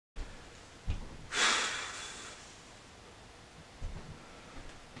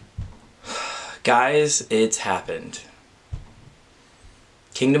Guys, it's happened.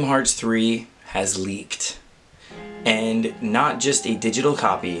 Kingdom Hearts 3 has leaked. And not just a digital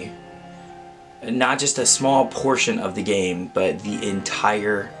copy, not just a small portion of the game, but the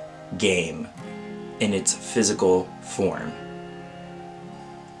entire game in its physical form.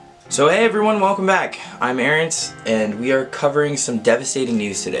 So hey everyone, welcome back. I'm Aerance, and we are covering some devastating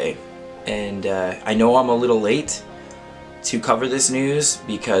news today. And I know I'm a little late to cover this news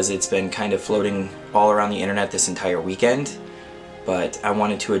because it's been kind of floating all around the internet this entire weekend, but I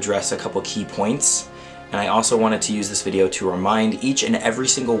wanted to address a couple key points, and I also wanted to use this video to remind each and every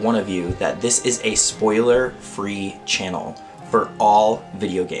single one of you that this is a spoiler-free channel for all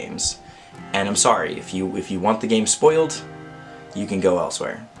video games. And I'm sorry, if you want the game spoiled, you can go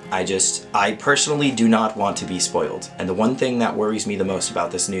elsewhere. I personally do not want to be spoiled. And the one thing that worries me the most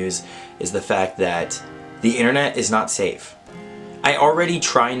about this news is the fact that the internet is not safe. I already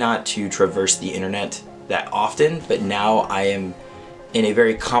try not to traverse the internet that often, but now I am in a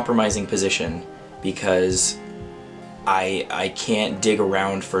very compromising position because I can't dig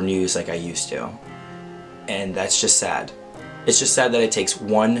around for news like I used to. And that's just sad. It's just sad that it takes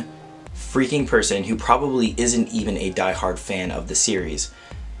one freaking person who probably isn't even a diehard fan of the series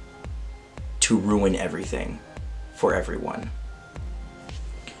to ruin everything for everyone.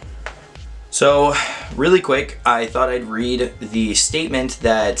 So, really quick, I thought I'd read the statement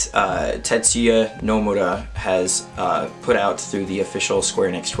that Tetsuya Nomura has put out through the official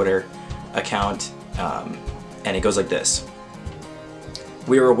Square Enix Twitter account, and it goes like this.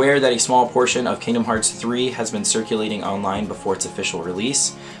 We are aware that a small portion of Kingdom Hearts 3 has been circulating online before its official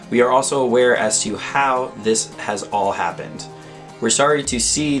release. We are also aware as to how this has all happened. We're sorry to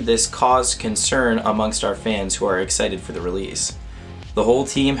see this cause concern amongst our fans who are excited for the release. The whole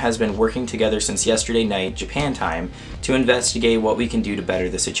team has been working together since yesterday night, Japan time, to investigate what we can do to better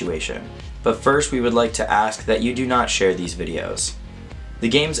the situation. But first, we would like to ask that you do not share these videos. The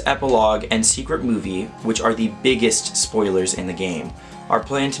game's epilogue and secret movie, which are the biggest spoilers in the game, are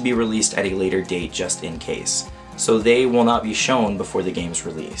planned to be released at a later date just in case, so they will not be shown before the game's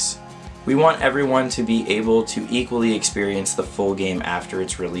release. We want everyone to be able to equally experience the full game after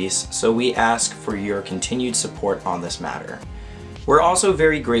its release, so we ask for your continued support on this matter. We're also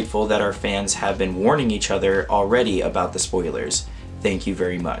very grateful that our fans have been warning each other already about the spoilers. Thank you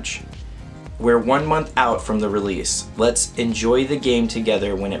very much. We're 1 month out from the release. Let's enjoy the game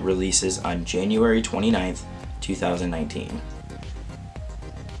together when it releases on January 29th, 2019.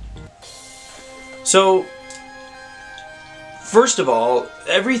 So, first of all,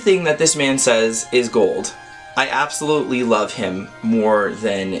 everything that this man says is gold. I absolutely love him more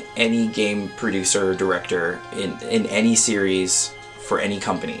than any game producer or director in any series for any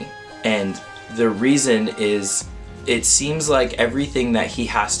company. And the reason is, it seems like everything that he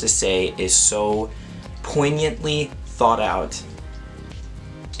has to say is so poignantly thought out,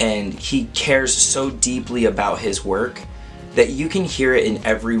 and he cares so deeply about his work that you can hear it in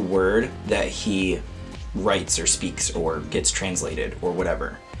every word that he writes or speaks or gets translated or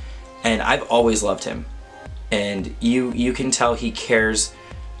whatever. And I've always loved him. And you can tell he cares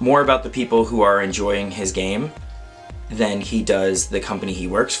more about the people who are enjoying his game than he does the company he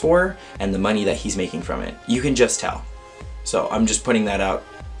works for and the money that he's making from it. You can just tell. So I'm just putting that out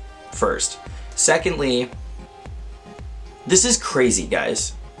first. Secondly, this is crazy,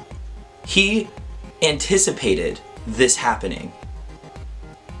 guys. He anticipated this happening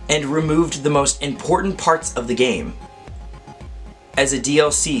and removed the most important parts of the game as a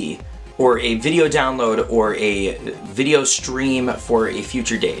DLC or a video download or a video stream for a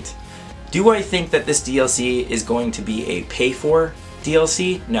future date. Do I think that this DLC is going to be a pay-for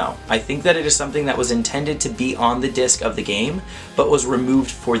DLC? No. I think that it is something that was intended to be on the disc of the game, but was removed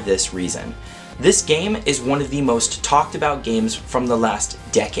for this reason. This game is one of the most talked about games from the last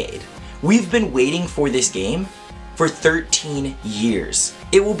decade. We've been waiting for this game for 13 years.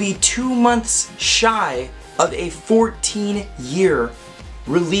 It will be 2 months shy of a 14-year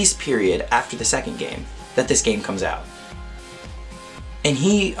release period after the second game that this game comes out. And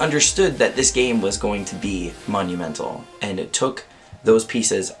he understood that this game was going to be monumental, and it took those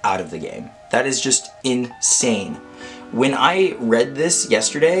pieces out of the game. That is just insane. When I read this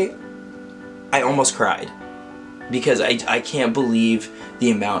yesterday, I almost cried because I can't believe the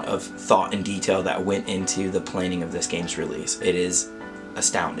amount of thought and detail that went into the planning of this game's release. It is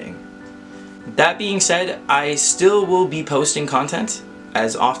astounding. That being said, I still will be posting content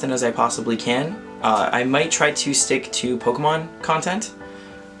as often as I possibly can. I might try to stick to Pokemon content,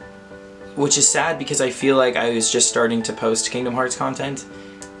 which is sad because I feel like I was just starting to post Kingdom Hearts content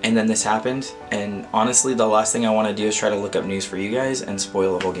and then this happened, and honestly the last thing I want to do is try to look up news for you guys and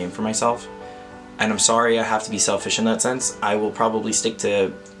spoil the whole game for myself. and I'm sorry I have to be selfish in that sense. I will probably stick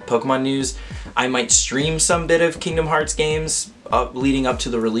to Pokemon news. I might stream some bit of Kingdom Hearts games leading up to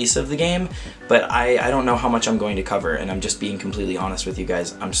the release of the game, but I don't know how much I'm going to cover, and I'm just being completely honest with you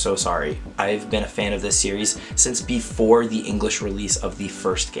guys. I'm so sorry. I've been a fan of this series since before the English release of the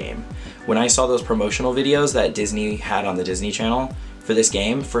first game. When I saw those promotional videos that Disney had on the Disney Channel for this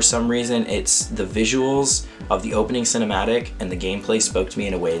game, for some reason it's the visuals of the opening cinematic and the gameplay spoke to me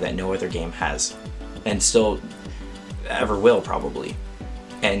in a way that no other game has, and still ever will probably.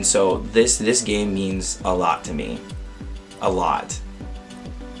 And so this game means a lot to me. A lot.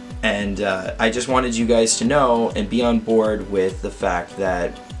 And I just wanted you guys to know and be on board with the fact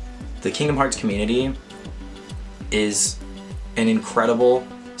that the Kingdom Hearts community is an incredible,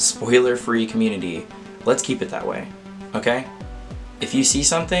 spoiler-free community. Let's keep it that way, okay? If you see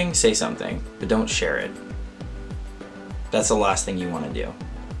something, say something, but don't share it. That's the last thing you want to do.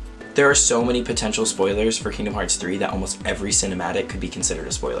 There are so many potential spoilers for Kingdom Hearts 3 that almost every cinematic could be considered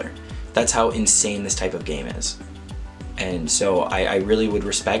a spoiler. That's how insane this type of game is. And so I really would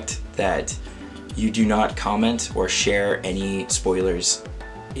respect that you do not comment or share any spoilers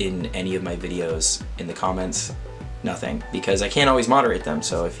in any of my videos in the comments. Nothing, because I can't always moderate them.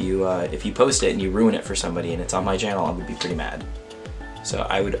 So if you post it and you ruin it for somebody and it's on my channel, I would be pretty mad. So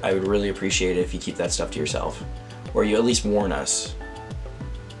I would really appreciate it if you keep that stuff to yourself, or you at least warn us.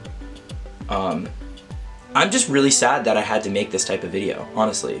 I'm just really sad that I had to make this type of video,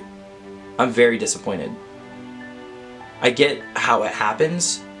 honestly. I'm very disappointed. I get how it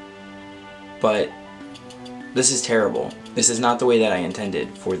happens, but this is terrible. This is not the way that I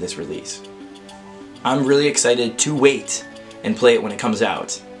intended for this release. I'm really excited to wait and play it when it comes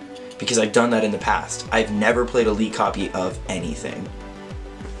out, because I've done that in the past. I've never played a leaked copy of anything,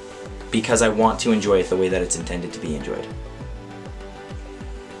 because I want to enjoy it the way that it's intended to be enjoyed.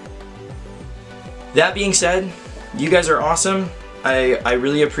 That being said, you guys are awesome. I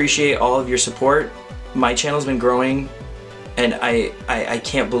really appreciate all of your support. My channel's been growing, and I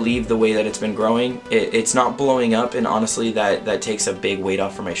can't believe the way that it's been growing. It's not blowing up, and honestly that takes a big weight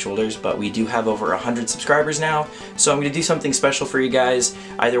off from my shoulders, but we do have over 100 subscribers now, so I'm going to do something special for you guys,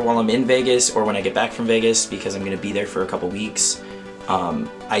 either while I'm in Vegas or when I get back from Vegas, because I'm going to be there for a couple weeks.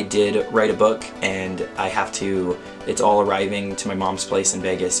 I did write a book, and it's all arriving to my mom's place in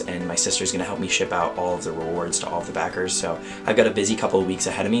Vegas, and my sister's gonna help me ship out all of the rewards to all of the backers. So I've got a busy couple of weeks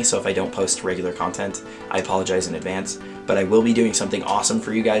ahead of me, so if I don't post regular content, I apologize in advance. But I will be doing something awesome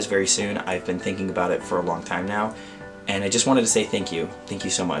for you guys very soon. I've been thinking about it for a long time now, and I just wanted to say thank you. Thank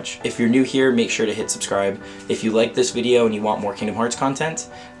you so much. If you're new here, make sure to hit subscribe. If you like this video and you want more Kingdom Hearts content,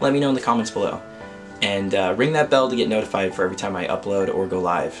 let me know in the comments below. And ring that bell to get notified for every time I upload or go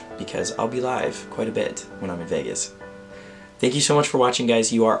live, because I'll be live quite a bit when I'm in Vegas. Thank you so much for watching,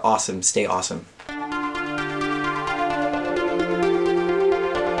 guys. You are awesome. Stay awesome.